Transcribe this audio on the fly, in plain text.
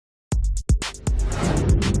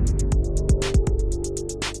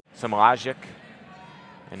some logic,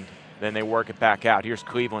 and then they work it back out. Here's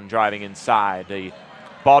Cleveland driving inside. The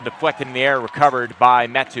ball deflected in the air, recovered by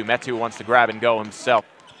Metu. Metu wants to grab and go himself.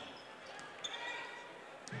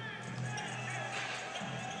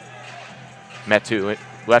 Metu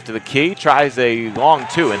left of the key, tries a long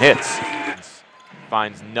two and hits.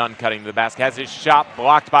 Finds none cutting to the basket. Has his shot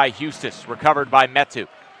blocked by Hustis, recovered by Metu.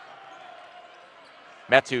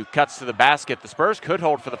 Metu cuts to the basket. The Spurs could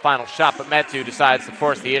hold for the final shot, but Metu decides to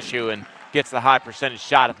force the issue and gets the high percentage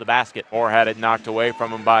shot at the basket. Or had it knocked away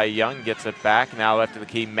from him by Young, gets it back. Now left of the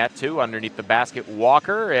key, Metu underneath the basket,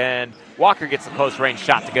 Walker, and Walker gets the close range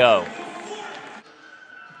shot to go.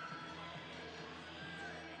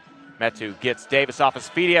 Metu gets Davis off his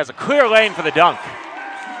feet. He has a clear lane for the dunk.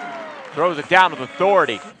 Throws it down with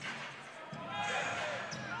authority.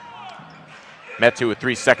 Metu with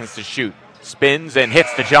 3 seconds to shoot. Spins and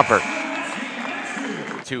hits the jumper.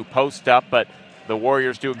 To post up, but the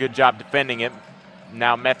Warriors do a good job defending him.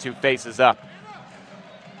 Now Metu faces up.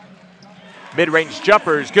 Mid-range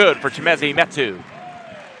jumper is good for Chimezie Metu.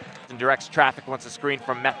 And directs traffic, wants a screen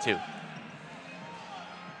from Metu.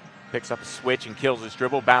 Picks up a switch and kills his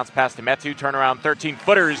dribble. Bounce pass to Metu. Turnaround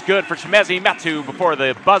 13-footer is good for Chimezie Metu before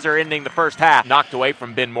the buzzer ending the first half. Knocked away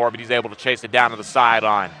from Ben Moore, but he's able to chase it down to the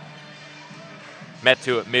sideline.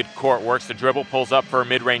 Metu at midcourt works the dribble, pulls up for a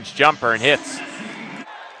mid-range jumper and hits.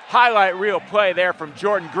 Highlight reel play there from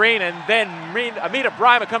Jordan Green, and then Amita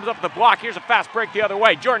Brima comes up with the block. Here's a fast break the other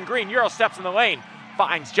way. Jordan Green Euro steps in the lane,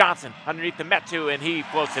 finds Johnson underneath the Metu, and he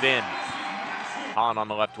floats it in. On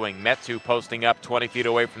the left wing, Metu posting up 20 feet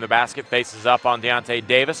away from the basket, faces up on Deontay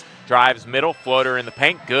Davis, drives middle, floater in the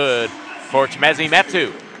paint, good for Chimezie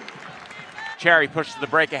Metu. Cherry pushes the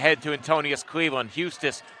break ahead to Antonius Cleveland.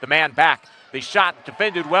 Hustis, the man back. The shot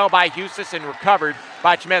defended well by Hustis and recovered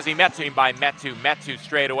by Chimezie Metu. Metu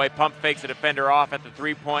straight away, pump fakes the defender off at the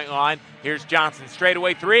three-point line. Here's Johnson, straight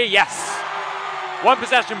away three, yes! One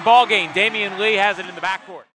possession ball game. Damian Lee has it in the backcourt.